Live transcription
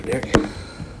Derek.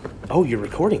 Oh, you're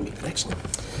recording. Excellent.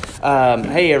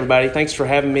 Hey, everybody. Thanks for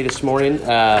having me this morning.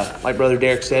 Like Brother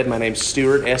Derek said, my name's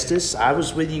Stuart Estes. I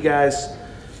was with you guys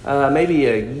maybe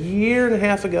a year and a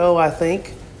half ago, I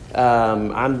think.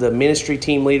 I'm the ministry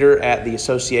team leader at the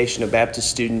Association of Baptist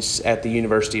Students at the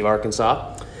University of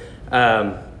Arkansas.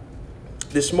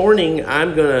 This morning,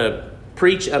 I'm going to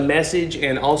preach a message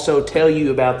and also tell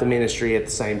you about the ministry at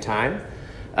the same time.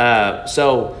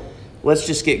 So let's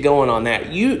just get going on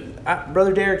that.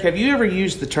 Brother Derek, have you ever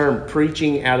used the term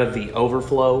preaching out of the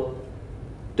overflow?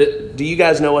 Do you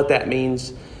guys know what that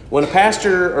means? When a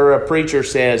pastor or a preacher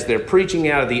says they're preaching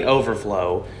out of the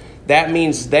overflow, that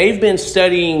means they've been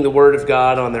studying the Word of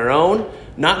God on their own,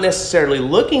 not necessarily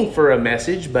looking for a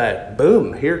message, but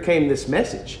boom, here came this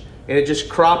message, and it just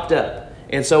cropped up.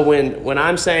 And so when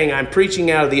I'm saying I'm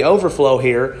preaching out of the overflow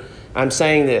here, I'm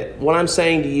saying that what I'm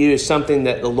saying to you is something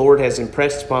that the Lord has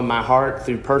impressed upon my heart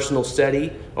through personal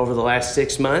study over the last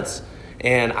 6 months.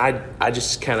 And I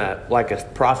just kind of, like a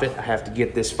prophet, I have to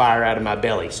get this fire out of my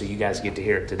belly so you guys get to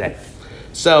hear it today.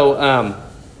 So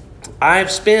I've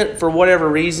spent, for whatever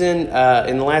reason,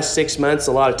 in the last 6 months,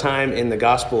 a lot of time in the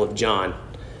Gospel of John.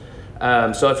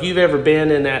 So if you've ever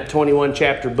been in that 21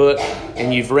 chapter book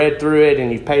and you've read through it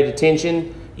and you've paid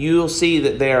attention, you'll see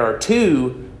that there are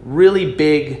two really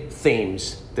big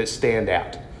themes that stand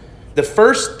out. The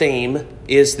first theme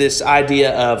is this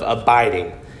idea of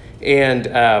abiding. And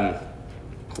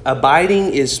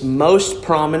abiding is most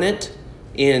prominent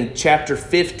in chapter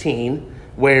 15,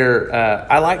 where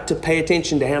I like to pay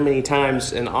attention to how many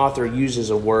times an author uses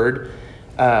a word.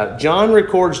 John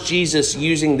records Jesus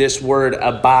using this word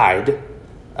abide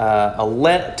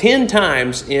 10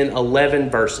 times in 11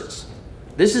 verses.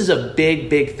 This is a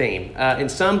big theme. In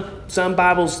some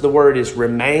Bibles, the word is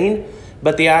remain,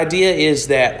 but the idea is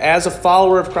that as a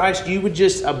follower of Christ, you would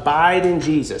just abide in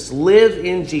Jesus, live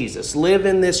in Jesus, live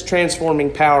in this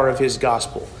transforming power of His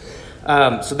gospel.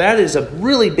 So that is a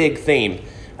really big theme.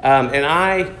 And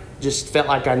I just felt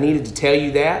like I needed to tell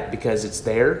you that because it's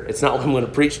there. It's not what I'm going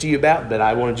to preach to you about, but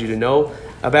I wanted you to know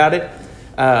about it.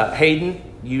 Hayden,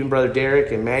 you and Brother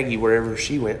Derek and Maggie, wherever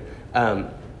she went,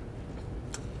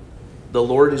 the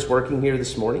Lord is working here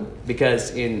this morning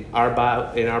because in our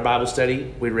Bible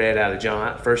study, we read out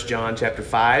of 1 John chapter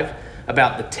 5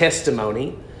 about the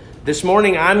testimony. This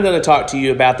morning, I'm going to talk to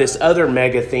you about this other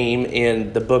mega theme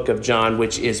in the book of John,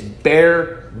 which is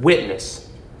bear witness.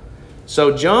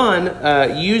 So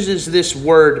John uses this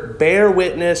word bear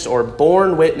witness or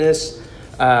born witness.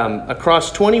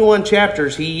 Across 21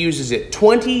 chapters, he uses it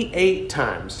 28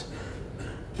 times.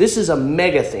 This is a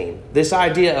mega theme, this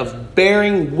idea of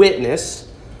bearing witness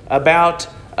about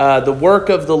the work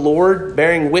of the Lord,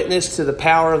 bearing witness to the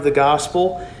power of the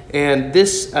gospel. And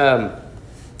this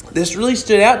really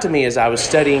stood out to me as I was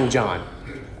studying John,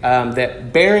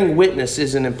 that bearing witness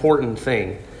is an important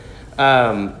thing.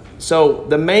 So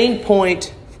the main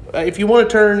point, if you want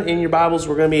to turn in your Bibles,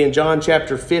 we're going to be in John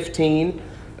chapter 15,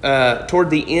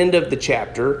 toward the end of the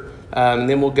chapter. And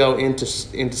then we'll go into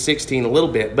 16 a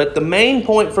little bit. But the main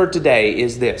point for today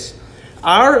is this.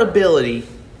 Our ability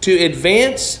to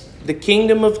advance the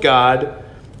kingdom of God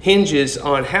hinges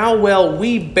on how well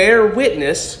we bear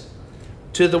witness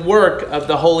to the work of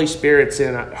the Holy Spirit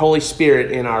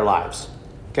in our lives.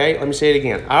 Okay, let me say it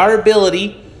again. Our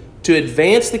ability to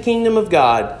advance the kingdom of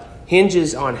God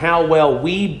hinges on how well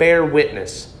we bear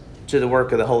witness to the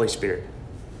work of the Holy Spirit.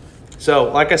 So,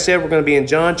 like I said, we're going to be in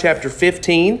John chapter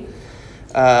 15.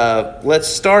 Let's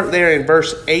start there in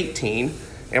verse 18,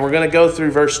 and we're going to go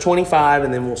through verse 25,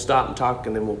 and then we'll stop and talk,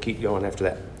 and then we'll keep going after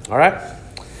that. All right?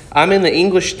 I'm in the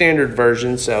English Standard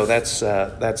Version, so that's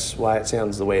why it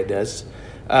sounds the way it does.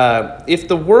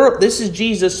 This is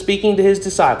Jesus speaking to His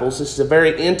disciples. This is a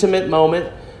very intimate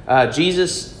moment.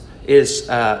 Jesus is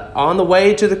on the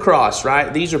way to the cross,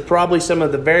 right? These are probably some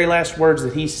of the very last words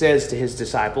that He says to His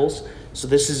disciples. So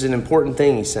this is an important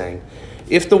thing He's saying.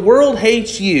 If the world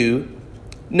hates you,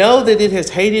 know that it has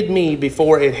hated me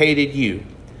before it hated you.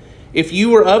 If you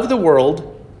were of the world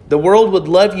would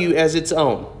love you as its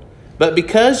own. But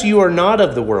because you are not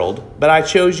of the world, but I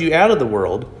chose you out of the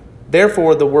world,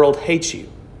 therefore the world hates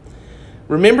you.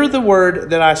 Remember the word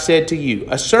that I said to you,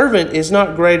 a servant is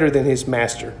not greater than his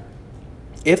master.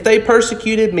 If they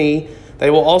persecuted me, they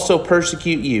will also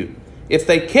persecute you. If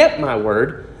they kept my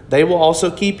word, they will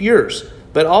also keep yours.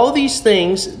 But all these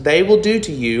things they will do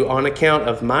to you on account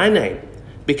of my name,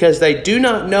 because they do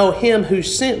not know him who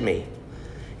sent me.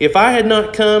 If I had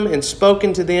not come and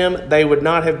spoken to them, they would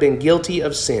not have been guilty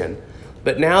of sin.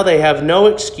 But now they have no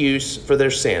excuse for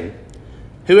their sin.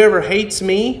 Whoever hates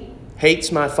me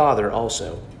hates my Father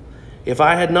also. If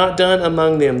I had not done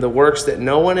among them the works that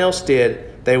no one else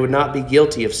did, they would not be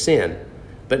guilty of sin.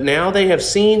 But now they have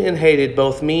seen and hated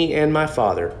both me and my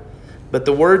Father. But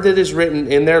the word that is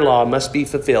written in their law must be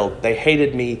fulfilled. They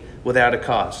hated me without a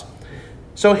cause.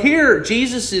 So here,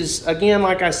 Jesus is, again,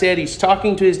 like I said, he's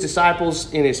talking to his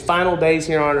disciples in his final days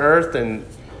here on earth. And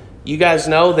you guys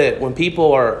know that when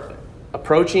people are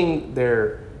approaching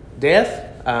their death,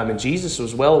 and Jesus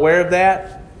was well aware of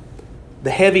that,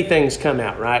 the heavy things come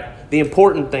out, right? The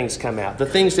important things come out, the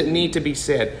things that need to be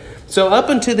said. So up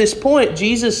until this point,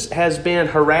 Jesus has been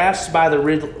harassed by the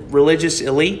religious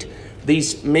elite.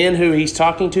 These men who he's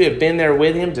talking to have been there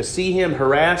with him to see him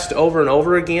harassed over and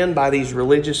over again by these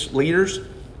religious leaders.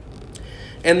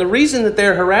 And the reason that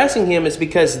they're harassing him is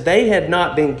because they had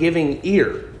not been giving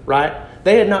ear, right?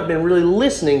 They had not been really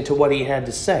listening to what he had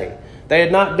to say. They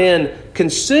had not been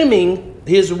consuming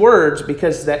his words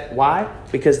why?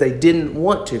 Because they didn't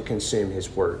want to consume his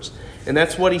words. And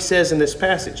that's what he says in this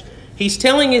passage. He's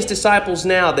telling his disciples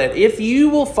now that if you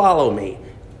will follow me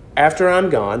after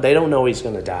I'm gone, they don't know he's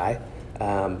going to die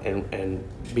and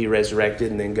be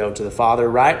resurrected and then go to the Father,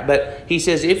 right? But he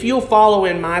says, if you'll follow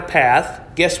in my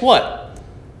path, guess what?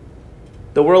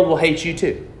 The world will hate you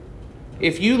too.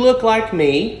 If you look like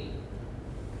me,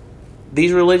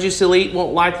 these religious elite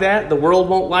won't like that. The world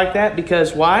won't like that.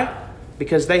 Because why?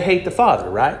 Because they hate the Father,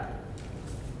 right?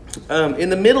 In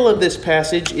the middle of this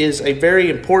passage is a very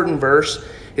important verse.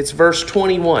 It's verse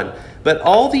 21. But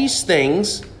all these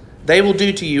things they will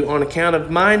do to you on account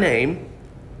of my name,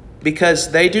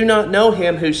 because they do not know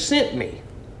him who sent me.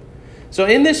 So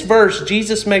in this verse,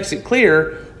 Jesus makes it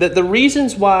clear that the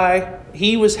reasons why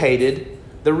he was hated,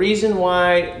 the reason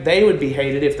why they would be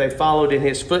hated if they followed in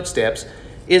his footsteps,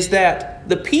 is that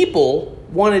the people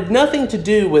wanted nothing to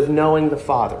do with knowing the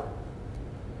Father.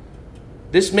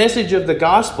 This message of the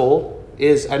gospel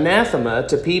is anathema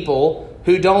to people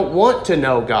who don't want to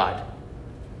know God.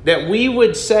 That we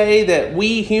would say that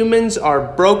we humans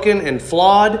are broken and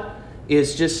flawed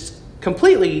is just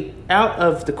completely out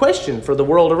of the question for the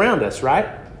world around us, right?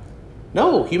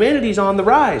 No, humanity's on the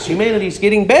rise. Humanity's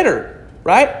getting better,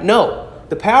 right? No,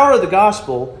 the power of the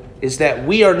gospel is that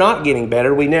we are not getting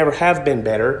better. We never have been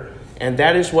better. And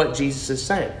that is what Jesus is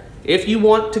saying. If you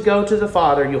want to go to the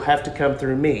Father, you'll have to come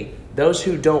through me. Those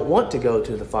who don't want to go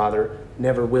to the Father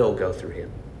never will go through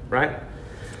him, right?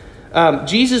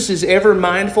 Jesus is ever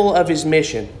mindful of his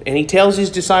mission. And he tells his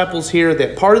disciples here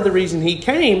that part of the reason he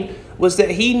came was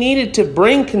that he needed to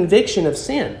bring conviction of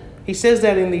sin. He says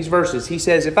that in these verses. He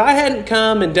says, if I hadn't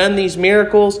come and done these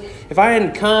miracles, if I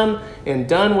hadn't come and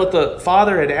done what the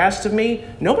Father had asked of me,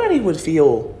 nobody would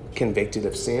feel convicted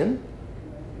of sin.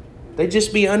 They'd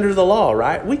just be under the law,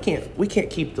 right? We can't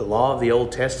keep the law of the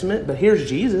Old Testament, but here's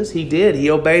Jesus. He did. He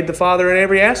obeyed the Father in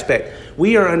every aspect.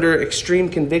 We are under extreme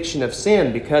conviction of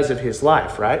sin because of his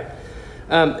life, right?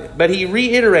 But he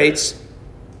reiterates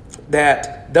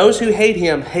that those who hate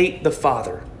him hate the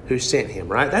Father who sent him,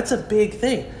 right? That's a big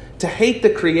thing. To hate the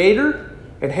Creator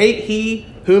and hate he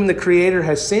whom the Creator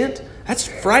has sent, that's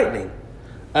frightening.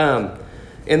 And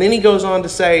then he goes on to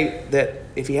say that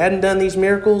if he hadn't done these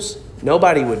miracles,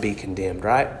 nobody would be condemned,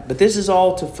 right? But this is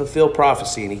all to fulfill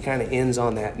prophecy, and he kind of ends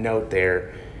on that note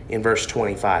there in verse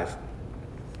 25.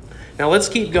 Now let's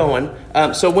keep going.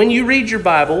 So when you read your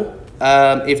Bible,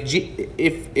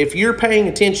 if you're paying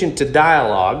attention to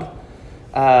dialogue,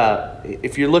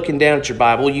 if you're looking down at your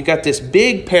Bible, you got this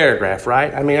big paragraph,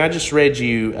 right? I mean, I just read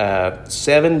you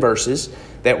 7 verses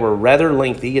that were rather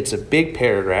lengthy. It's a big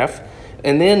paragraph.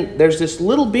 And then there's this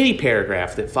little bitty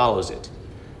paragraph that follows it.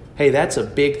 Hey, that's a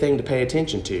big thing to pay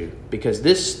attention to, because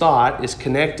this thought is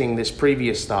connecting this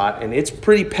previous thought, and it's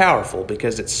pretty powerful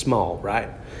because it's small, right?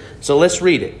 So let's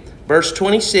read it. Verse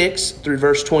 26 through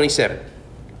verse 27.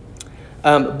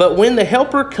 But when the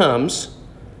Helper comes,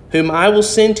 whom I will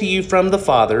send to you from the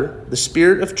Father, the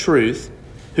Spirit of truth,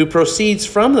 who proceeds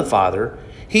from the Father,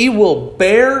 he will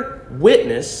bear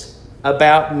witness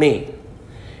about me.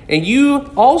 And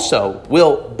you also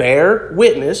will bear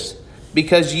witness,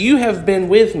 because you have been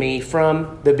with me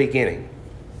from the beginning.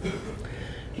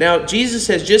 Now, Jesus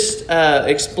has just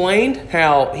explained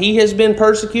how he has been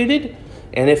persecuted,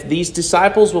 and if these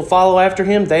disciples will follow after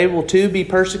him, they will too be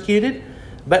persecuted.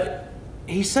 But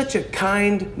he's such a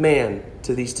kind man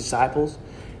to these disciples.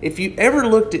 If you ever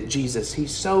looked at Jesus,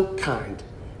 he's so kind.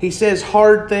 He says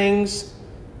hard things,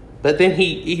 but then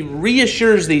he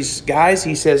reassures these guys.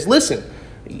 He says, listen,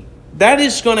 that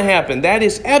is going to happen. That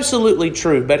is absolutely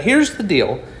true. But here's the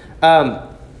deal.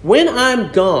 When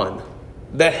I'm gone,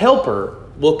 the Helper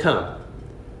will come.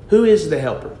 Who is the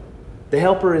Helper? The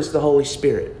Helper is the Holy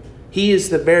Spirit. He is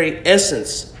the very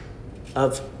essence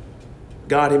of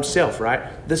God himself,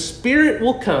 right? The Spirit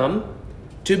will come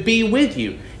to be with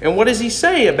you. And what does he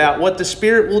say about what the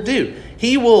Spirit will do?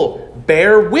 He will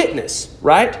bear witness,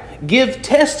 right? Give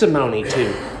testimony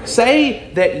to.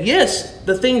 Say that, yes,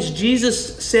 the things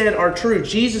Jesus said are true.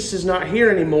 Jesus is not here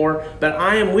anymore, but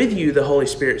I am with you, the Holy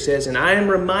Spirit says, and I am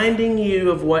reminding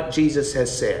you of what Jesus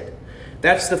has said.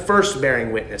 That's the first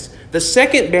bearing witness. The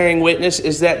second bearing witness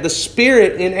is that the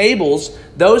Spirit enables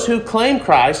those who claim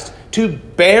Christ to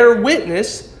bear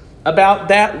witness about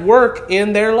that work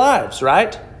in their lives,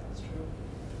 right?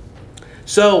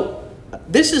 So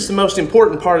this is the most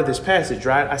important part of this passage,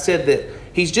 right? I said that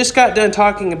he's just got done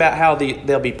talking about how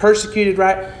they'll be persecuted,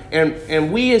 right?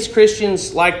 And we as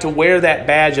Christians like to wear that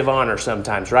badge of honor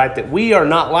sometimes, right? That we are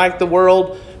not like the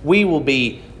world.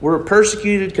 We're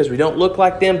persecuted because we don't look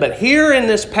like them. But here in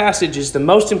this passage is the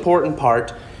most important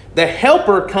part. The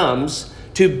Helper comes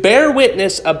to bear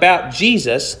witness about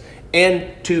Jesus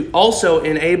and to also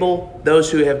enable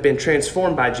those who have been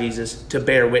transformed by Jesus to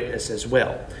bear witness as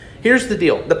well. Here's the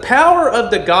deal. The power of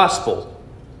the gospel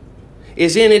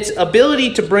is in its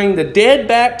ability to bring the dead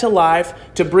back to life,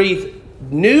 to breathe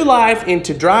new life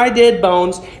into dry, dead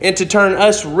bones, and to turn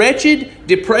us wretched,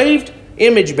 depraved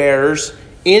image bearers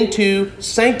into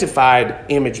sanctified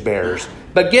image bearers.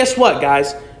 But guess what,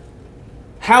 guys?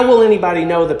 How will anybody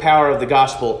know the power of the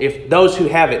gospel if those who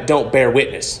have it don't bear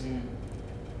witness?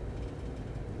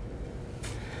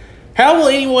 How will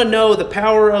anyone know the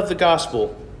power of the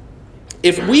gospel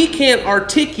if we can't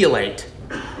articulate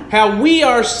how we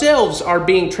ourselves are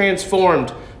being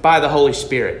transformed by the Holy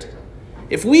Spirit?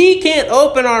 If we can't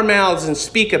open our mouths and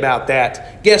speak about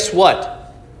that, guess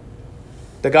what?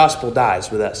 The gospel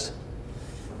dies with us.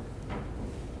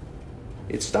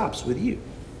 It stops with you,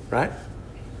 right?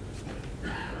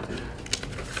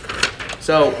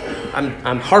 So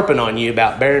I'm harping on you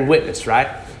about bearing witness, right?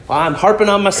 Well, I'm harping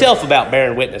on myself about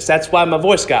bearing witness. That's why my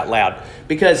voice got loud.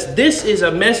 Because this is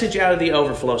a message out of the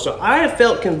overflow. So I have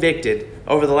felt convicted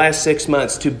over the last 6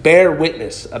 months to bear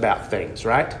witness about things,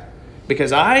 right?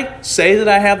 Because I say that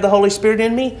I have the Holy Spirit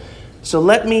in me. So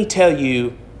let me tell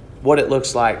you what it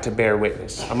looks like to bear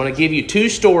witness. I'm going to give you 2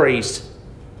 stories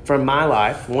from my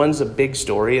life. One's a big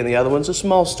story and the other one's a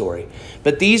small story.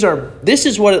 But this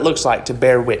is what it looks like to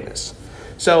bear witness.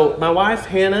 So my wife,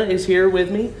 Hannah, is here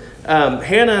with me.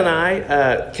 Hannah and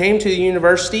I came to the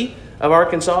University of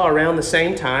Arkansas around the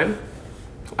same time.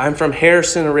 I'm from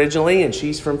Harrison originally, and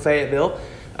she's from Fayetteville.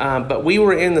 But we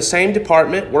were in the same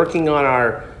department working on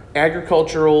our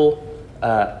agricultural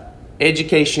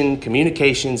education,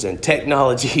 communications, and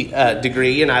technology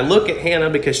degree. And I look at Hannah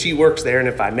because she works there, and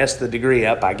if I mess the degree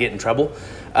up, I get in trouble.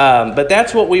 But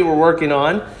that's what we were working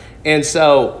on. And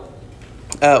so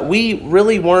we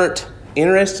really weren't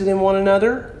interested in one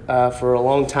another for a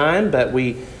long time, but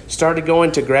we started going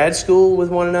to grad school with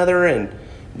one another, and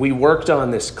we worked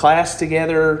on this class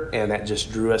together, and that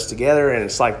just drew us together. And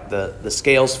it's like the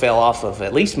scales fell off of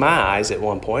at least my eyes at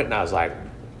one point, and I was like,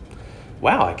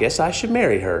 wow, I guess I should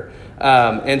marry her.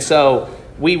 And so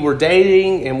we were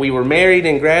dating and we were married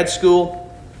in grad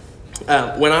school.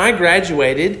 When I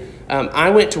graduated,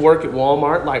 I went to work at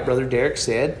Walmart, like Brother Derek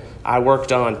said. I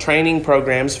worked on training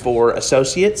programs for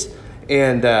associates,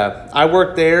 and I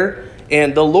worked there.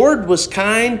 And the Lord was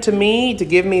kind to me to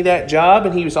give me that job,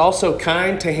 and he was also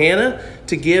kind to Hannah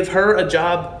to give her a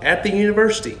job at the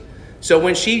university. So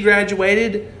when she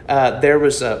graduated, there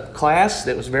was a class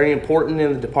that was very important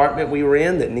in the department we were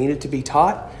in that needed to be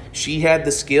taught. She had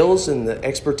the skills and the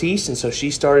expertise, and so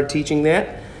she started teaching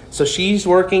that. So she's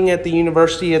working at the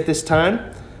university at this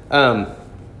time.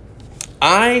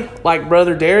 I, like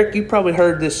Brother Derek, you probably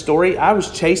heard this story. I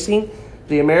was chasing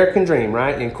the American dream,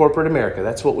 right? In corporate America.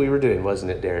 That's what we were doing,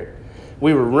 wasn't it, Derek?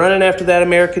 We were running after that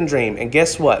American dream. And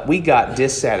guess what? We got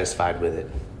dissatisfied with it.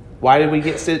 Why did we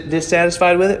get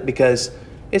dissatisfied with it? Because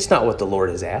it's not what the Lord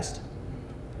has asked.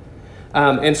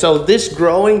 And so this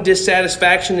growing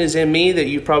dissatisfaction is in me that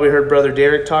you've probably heard Brother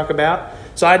Derek talk about.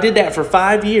 So I did that for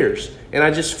 5 years. And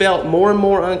I just felt more and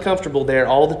more uncomfortable there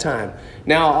all the time.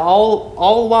 Now,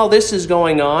 all while this is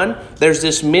going on, there's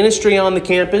this ministry on the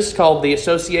campus called the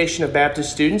Association of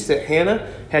Baptist Students that Hannah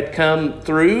had come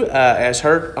through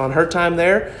on her time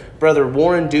there. Brother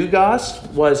Warren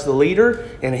Dugas was the leader,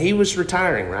 and he was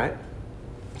retiring, right?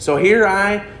 So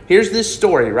here's this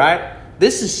story, right?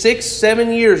 This is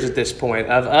 6-7 years at this point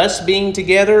of us being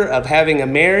together, of having a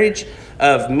marriage,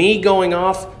 of me going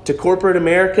off to corporate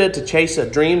America to chase a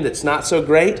dream that's not so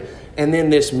great. And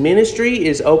then this ministry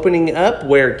is opening up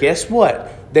where, guess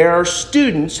what? There are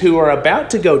students who are about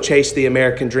to go chase the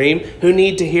American dream who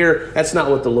need to hear, that's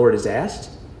not what the Lord has asked.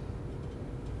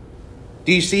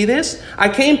 Do you see this? I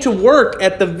came to work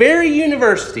at the very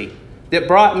university that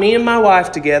brought me and my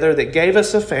wife together, that gave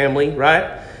us a family,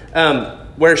 right?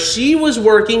 Where she was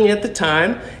working at the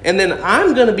time, and then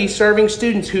I'm going to be serving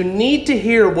students who need to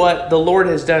hear what the Lord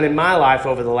has done in my life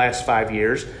over the last 5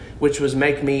 years, which was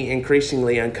make me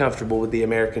increasingly uncomfortable with the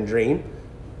American dream.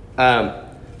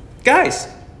 Guys,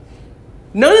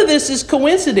 none of this is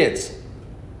coincidence.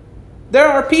 There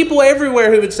are people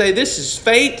everywhere who would say this is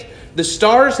fate, the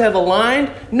stars have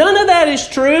aligned. None of that is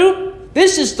true.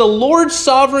 This is the Lord's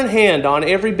sovereign hand on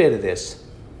every bit of this.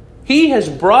 He has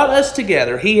brought us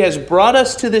together. He has brought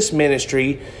us to this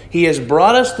ministry. He has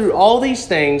brought us through all these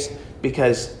things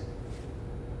because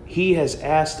He has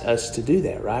asked us to do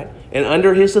that, right? And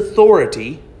under His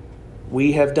authority,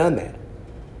 we have done that.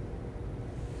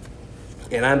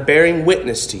 And I'm bearing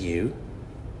witness to you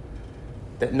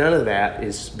that none of that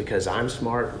is because I'm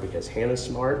smart or because Hannah's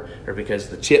smart or because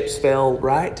the chips fell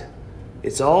right.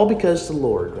 It's all because the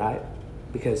Lord, right?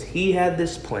 Because He had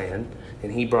this plan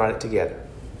and He brought it together.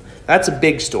 That's a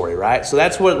big story, right? So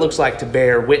that's what it looks like to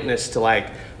bear witness to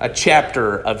like a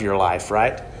chapter of your life,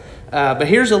 right? But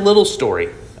here's a little story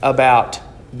about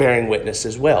bearing witness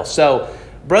as well. So,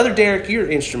 Brother Derek, you're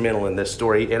instrumental in this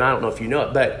story, and I don't know if you know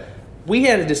it, but we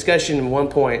had a discussion at one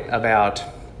point about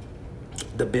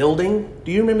the building.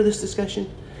 Do you remember this discussion?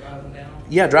 Driving down?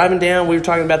 Yeah, driving down. We were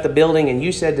talking about the building, and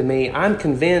you said to me, I'm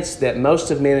convinced that most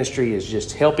of ministry is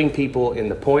just helping people in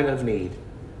the point of need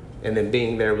and then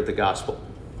being there with the gospel.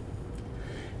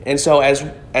 And so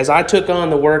as I took on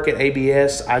the work at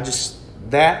ABS,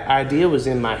 that idea was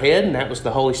in my head, and that was the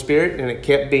Holy Spirit, and it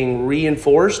kept being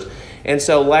reinforced. And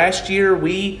so last year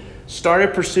we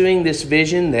started pursuing this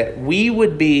vision that we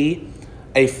would be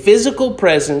a physical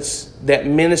presence that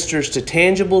ministers to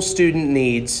tangible student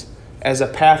needs as a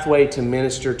pathway to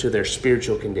minister to their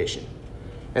spiritual condition.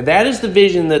 And that is the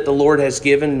vision that the Lord has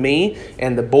given me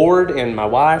and the board and my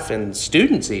wife and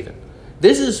students even.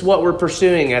 This is what we're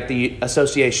pursuing at the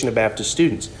Association of Baptist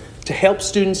Students, to help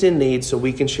students in need so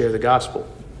we can share the gospel.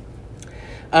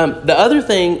 The other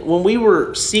thing, when we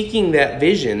were seeking that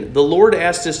vision, the Lord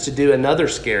asked us to do another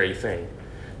scary thing.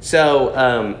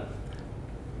 So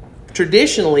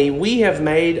traditionally, we have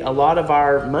made a lot of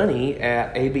our money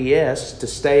at ABS to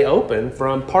stay open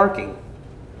from parking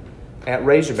at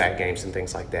Razorback games and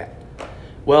things like that.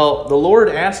 Well, the Lord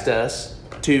asked us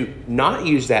to not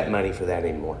use that money for that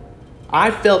anymore. I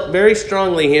felt very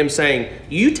strongly Him saying,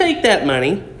 you take that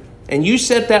money and you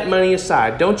set that money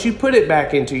aside. Don't you put it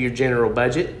back into your general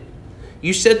budget.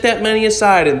 You set that money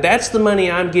aside, and that's the money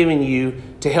I'm giving you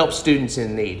to help students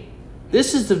in need.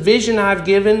 This is the vision I've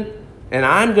given, and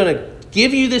I'm going to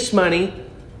give you this money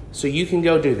so you can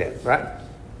go do that, right?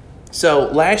 So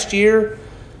last year,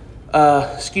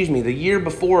 the year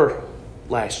before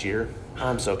last year,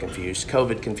 I'm so confused.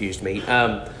 COVID confused me.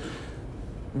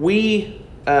 We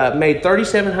made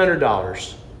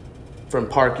 $3,700 from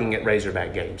parking at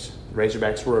Razorback games.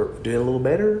 Razorbacks were doing a little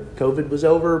better. COVID was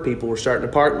over. People were starting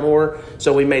to park more.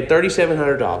 So we made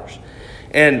 $3,700.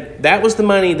 And that was the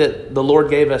money that the Lord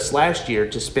gave us last year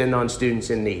to spend on students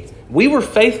in need. We were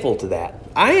faithful to that.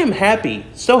 I am happy,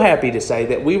 so happy to say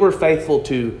that we were faithful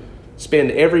to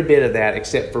spend every bit of that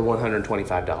except for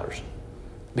 $125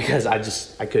 because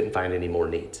I couldn't find any more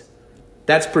needs.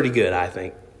 That's pretty good, I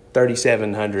think.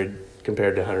 $3,700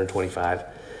 compared to $125.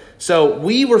 So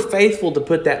we were faithful to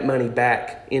put that money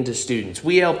back into students.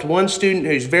 We helped one student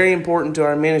who's very important to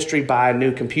our ministry buy a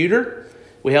new computer.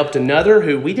 We helped another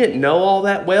who we didn't know all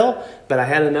that well, but I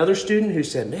had another student who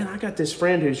said, man, I got this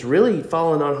friend who's really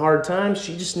falling on hard times.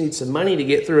 She just needs some money to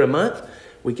get through a month.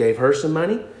 We gave her some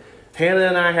money. Hannah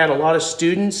and I had a lot of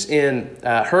students in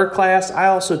her class. I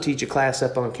also teach a class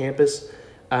up on campus.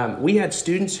 We had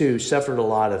students who suffered a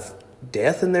lot of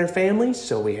death in their families,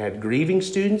 so we had grieving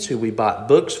students who we bought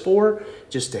books for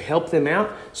just to help them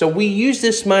out. So we used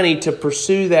this money to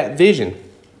pursue that vision.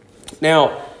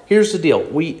 Now, here's the deal.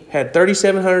 We had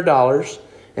 $3,700,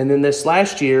 and then this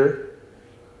last year,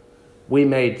 we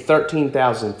made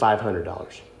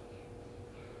 $13,500.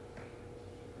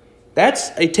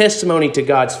 That's a testimony to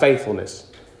God's faithfulness.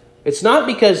 It's not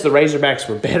because the Razorbacks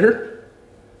were better.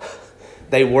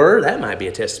 They were. That might be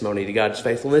a testimony to God's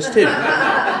faithfulness too.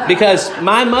 Because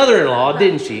my mother-in-law,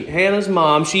 didn't she? Hannah's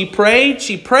mom, she prayed.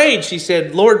 She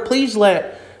said, Lord, please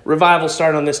let revival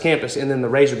start on this campus. And then the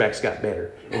Razorbacks got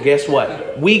better. And guess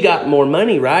what? We got more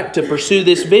money, right, to pursue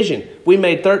this vision. We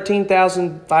made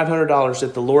 $13,500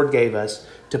 that the Lord gave us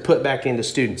to put back into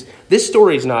students. This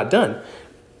story's not done.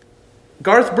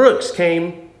 Garth Brooks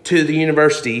came to the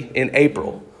university in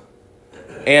April.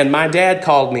 And my dad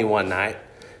called me one night.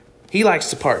 He likes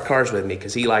to park cars with me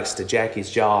because he likes to jack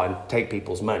his jaw and take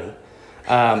people's money.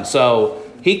 So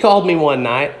he called me one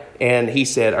night and he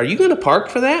said, "Are you going to park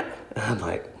for that?" And I'm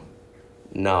like,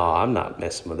 "No, I'm not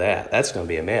messing with that. That's going to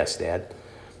be a mess, Dad."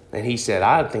 And he said,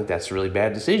 "I think that's a really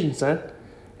bad decision, son."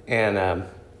 And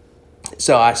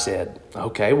so I said,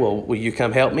 "Okay, well, will you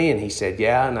come help me?" And he said,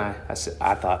 "Yeah." And I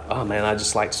thought, "Oh man, I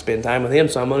just like to spend time with him,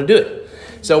 so I'm going to do it."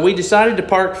 So we decided to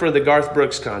park for the Garth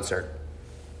Brooks concert.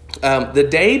 The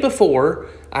day before,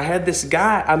 I had this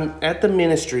guy, I'm at the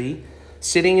ministry,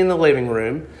 sitting in the living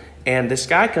room, and this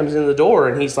guy comes in the door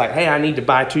and he's like, "Hey, I need to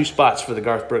buy 2 spots for the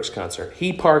Garth Brooks concert."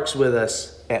 He parks with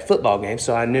us at football games,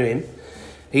 so I knew him.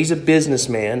 He's a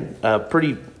businessman, a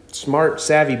pretty smart,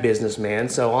 savvy businessman.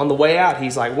 So on the way out,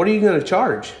 he's like, "What are you going to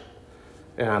charge?"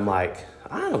 And I'm like,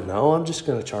 "I don't know. I'm just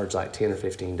going to charge like $10 or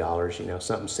 $15,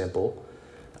 something simple."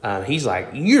 He's like,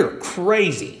 "You're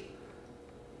crazy.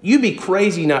 You'd be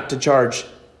crazy not to charge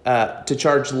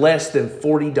less than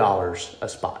 $40 a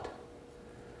spot."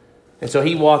 And so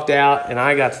he walked out, and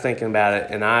I got to thinking about it,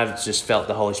 and I've just felt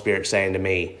the Holy Spirit saying to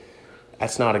me,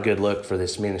 that's not a good look for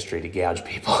this ministry to gouge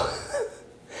people.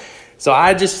 So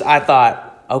I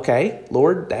thought, okay,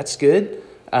 Lord, that's good.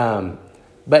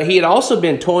 But he had also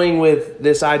been toying with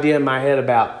this idea in my head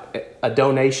about a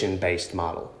donation-based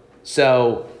model.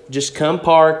 So just come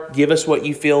park, give us what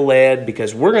you feel led,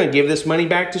 because we're going to give this money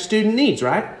back to student needs,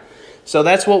 right? So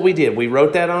that's what we did. We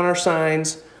wrote that on our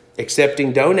signs,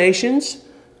 accepting donations.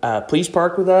 Please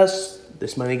park with us.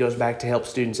 This money goes back to help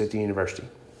students at the university.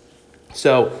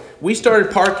 So we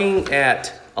started parking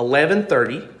at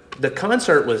 11:30. The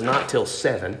concert was not till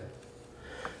 7.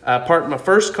 I parked my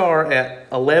first car at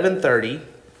 11:30.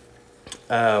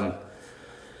 And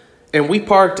we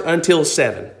parked until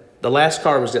 7. The last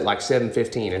car was at like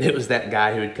 7:15, and it was that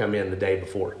guy who had come in the day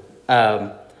before.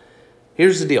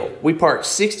 Here's the deal. We parked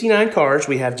 69 cars.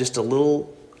 We have just a little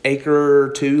acre or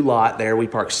 2 lot there. We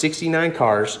parked 69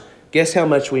 cars. Guess how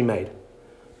much we made?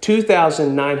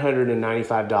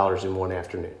 $2,995 in one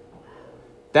afternoon.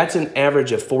 That's an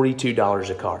average of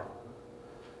 $42 a car.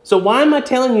 So why am I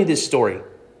telling you this story?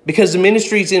 Because the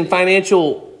ministry's in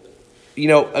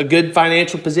a good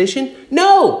financial position?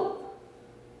 No!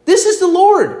 This is the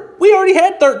Lord. We already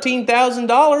had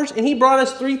 $13,000 and he brought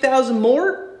us $3,000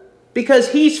 more because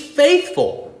he's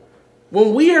faithful.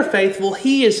 When we are faithful,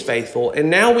 he is faithful. And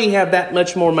now we have that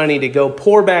much more money to go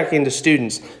pour back into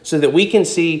students so that we can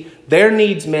see their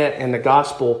needs met and the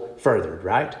gospel furthered,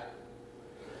 right?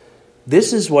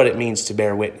 This is what it means to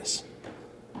bear witness.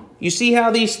 You see how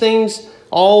these things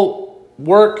all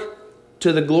work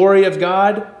to the glory of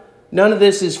God? None of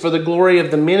this is for the glory of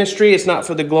the ministry. It's not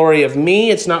for the glory of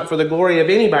me. It's not for the glory of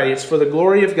anybody. It's for the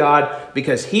glory of God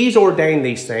because he's ordained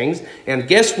these things. And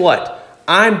guess what?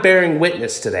 I'm bearing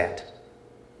witness to that.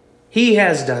 He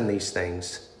has done these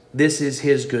things. This is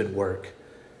his good work.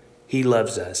 He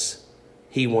loves us.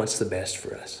 He wants the best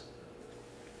for us.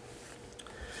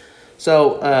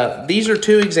 So these are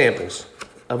 2 examples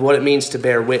of what it means to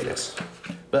bear witness.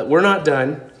 But we're not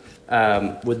done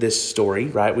with this story,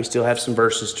 right? We still have some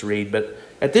verses to read. But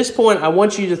at this point, I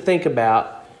want you to think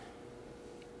about,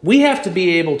 we have to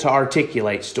be able to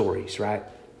articulate stories, right?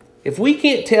 If we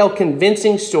can't tell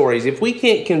convincing stories, if we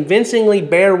can't convincingly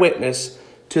bear witness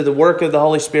to the work of the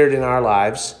Holy Spirit in our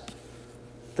lives,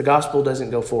 the gospel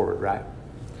doesn't go forward, right?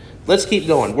 Let's keep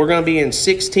going. We're going to be in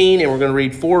 16 and we're going to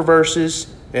read 4 verses,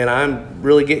 and I'm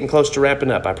really getting close to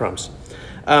wrapping up, I promise.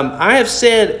 I have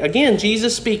said, again,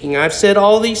 Jesus speaking, I've said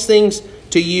all these things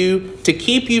to you to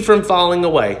keep you from falling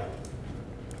away.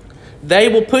 They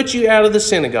will put you out of the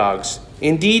synagogues.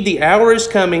 Indeed, the hour is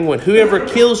coming when whoever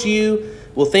kills you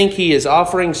will think he is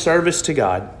offering service to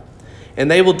God. And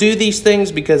they will do these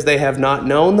things because they have not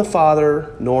known the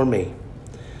Father nor me.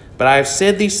 But I have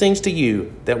said these things to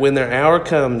you, that when their hour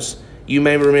comes, you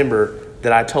may remember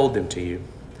that I told them to you.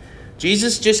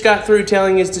 Jesus just got through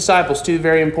telling his disciples 2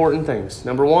 very important things.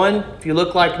 Number 1, if you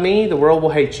look like me, the world will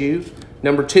hate you.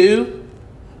 Number 2,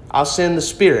 I'll send the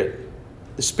Spirit.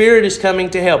 The Spirit is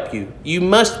coming to help you. You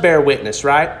must bear witness,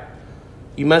 right?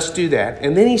 You must do that.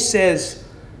 And then he says,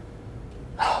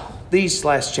 these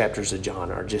last chapters of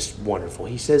John are just wonderful.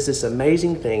 He says this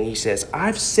amazing thing. He says,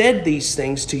 I've said these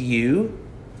things to you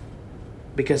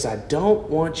because I don't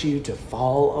want you to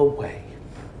fall away.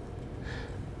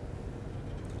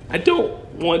 I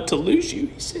don't want to lose you,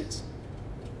 he says.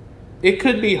 It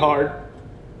could be hard.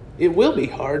 It will be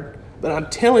hard. But I'm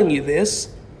telling you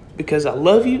this because I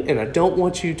love you and I don't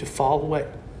want you to fall away.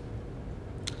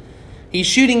 He's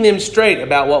shooting them straight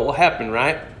about what will happen,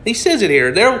 right? He says it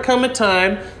here. There will come a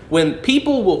time when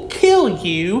people will kill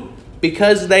you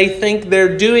because they think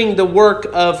they're doing the work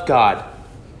of God.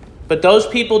 but those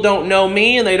people don't know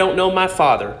me and they don't know my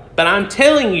Father. But I'm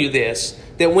telling you this,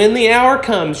 that when the hour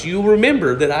comes, you'll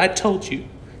remember that I told you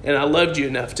and I loved you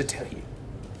enough to tell you.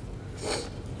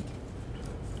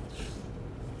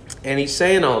 And he's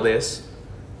saying all this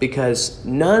because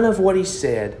none of what he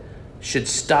said should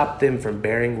stop them from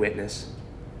bearing witness.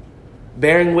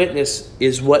 Bearing witness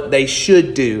is what they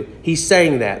should do. He's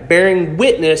saying that. Bearing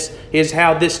witness is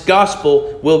how this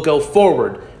gospel will go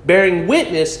forward. Bearing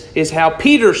witness is how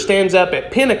Peter stands up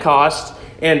at Pentecost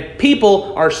and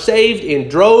people are saved in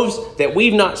droves that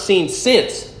we've not seen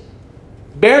since.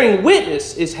 Bearing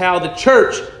witness is how the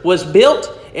church was built,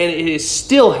 and it is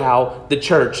still how the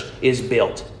church is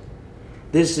built.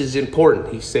 This is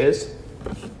important, he says.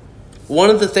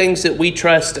 One of the things that we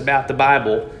trust about the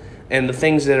Bible and the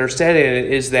things that are said in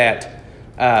it is that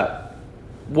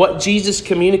what Jesus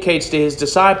communicates to his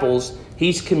disciples,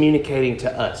 he's communicating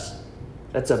to us.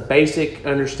 That's a basic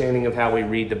understanding of how we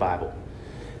read the Bible.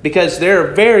 Because there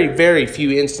are very, very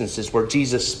few instances where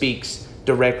Jesus speaks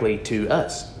directly to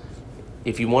us.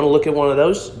 If you want to look at one of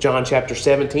those, John chapter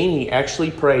 17, he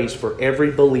actually prays for every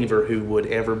believer who would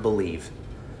ever believe.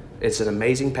 It's an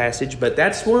amazing passage, but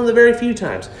that's one of the very few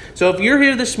times. So if you're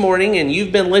here this morning and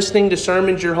you've been listening to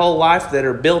sermons your whole life that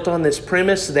are built on this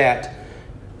premise that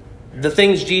the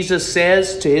things Jesus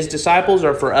says to his disciples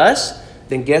are for us,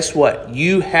 then guess what?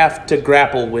 You have to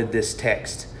grapple with this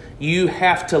text. You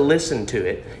have to listen to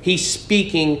it. He's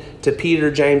speaking to Peter,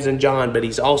 James, and John, but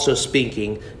he's also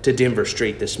speaking to Denver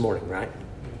Street this morning, right?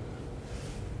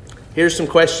 Here's some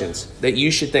questions that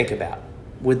you should think about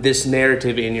with this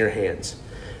narrative in your hands.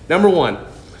 Number one,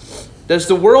 does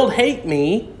the world hate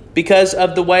me because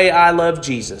of the way I love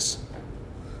Jesus?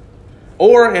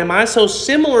 Or am I so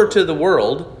similar to the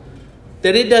world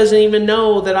that it doesn't even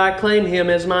know that I claim him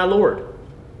as my Lord?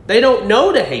 They don't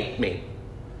know to hate me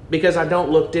because I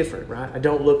don't look different, right? I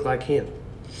don't look like him.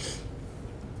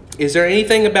 Is there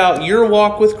anything about your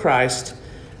walk with Christ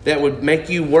that would make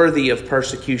you worthy of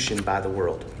persecution by the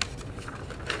world?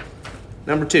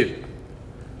 Number two,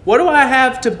 what do I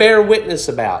have to bear witness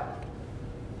about?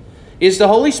 Is the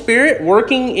Holy Spirit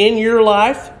working in your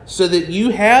life so that you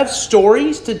have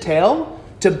stories to tell,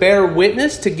 to bear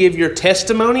witness, to give your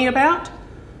testimony about?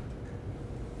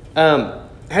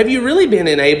 Have you really been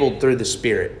enabled through the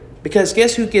Spirit? Because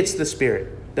guess who gets the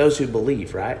Spirit? Those who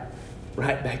believe, right?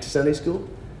 Right, back to Sunday school.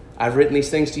 I've written these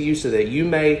things to you so that you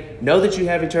may know that you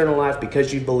have eternal life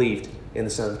because you believed in the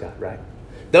Son of God, right?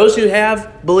 Those who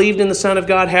have believed in the Son of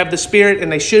God have the Spirit, and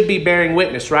they should be bearing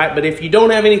witness, right? But if you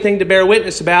don't have anything to bear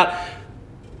witness about,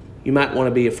 you might want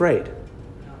to be afraid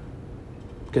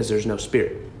because there's no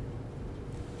Spirit.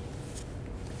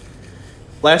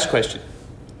 Last question.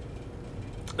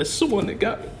 This is the one that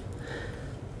got me.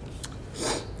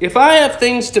 If I have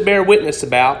things to bear witness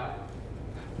about,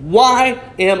 why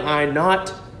am I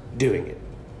not doing it?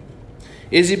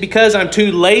 Is it because I'm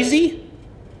too lazy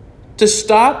to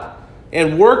stop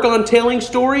and work on telling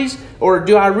stories? Or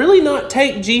do I really not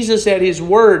take Jesus at his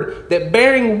word that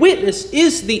bearing witness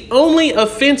is the only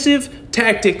offensive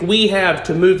tactic we have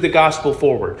to move the gospel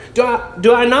forward? Do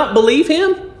I not believe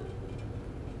him?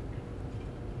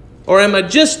 Or am I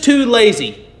just too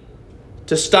lazy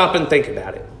to stop and think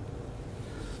about it?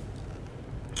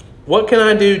 What can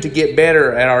I do to get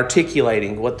better at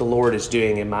articulating what the Lord is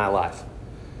doing in my life?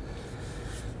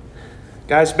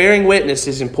 Guys, bearing witness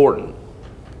is important.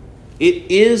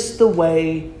 It is the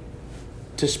way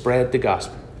to spread the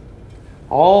gospel.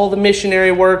 All the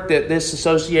missionary work that this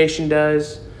association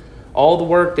does, all the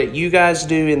work that you guys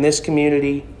do in this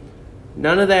community,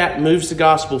 none of that moves the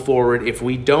gospel forward if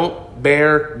we don't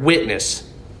bear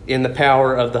witness in the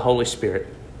power of the Holy Spirit.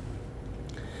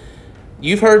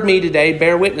 You've heard me today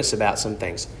bear witness about some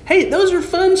things. Hey, those are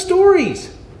fun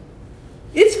stories.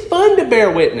 It's fun to bear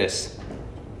witness.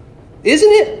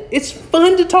 Isn't it? It's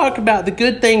fun to talk about the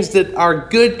good things that our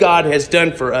good God has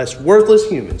done for us, worthless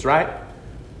humans, right?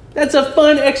 That's a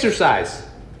fun exercise.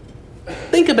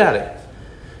 Think about it.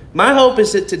 My hope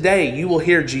is that today you will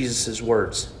hear Jesus'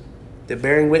 words, that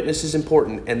bearing witness is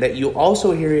important, and that you'll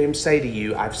also hear him say to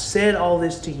you, I've said all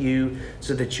this to you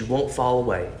so that you won't fall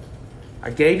away. I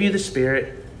gave you the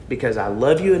Spirit because I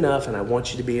love you enough and I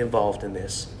want you to be involved in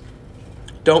this.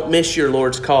 Don't miss your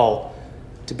Lord's call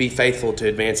to be faithful to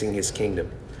advancing his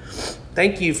kingdom.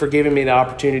 Thank you for giving me the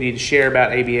opportunity to share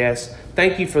about ABS.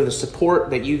 Thank you for the support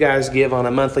that you guys give on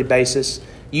a monthly basis.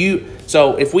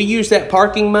 So if we use that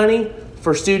parking money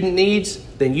for student needs,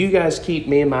 then you guys keep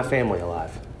me and my family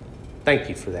alive. Thank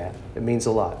you for that. It means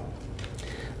a lot.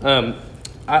 I'm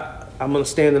going to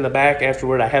stand in the back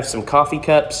afterward. I have some coffee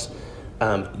cups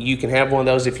You can have one of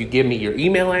those if you give me your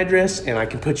email address, and I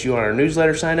can put you on our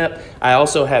newsletter sign up. I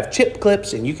also have chip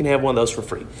clips, and you can have one of those for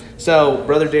free. So,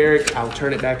 Brother Derek, I'll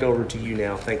turn it back over to you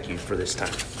now. Thank you for this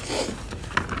time.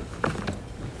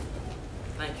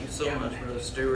 Thank you so much, Brother Stewart.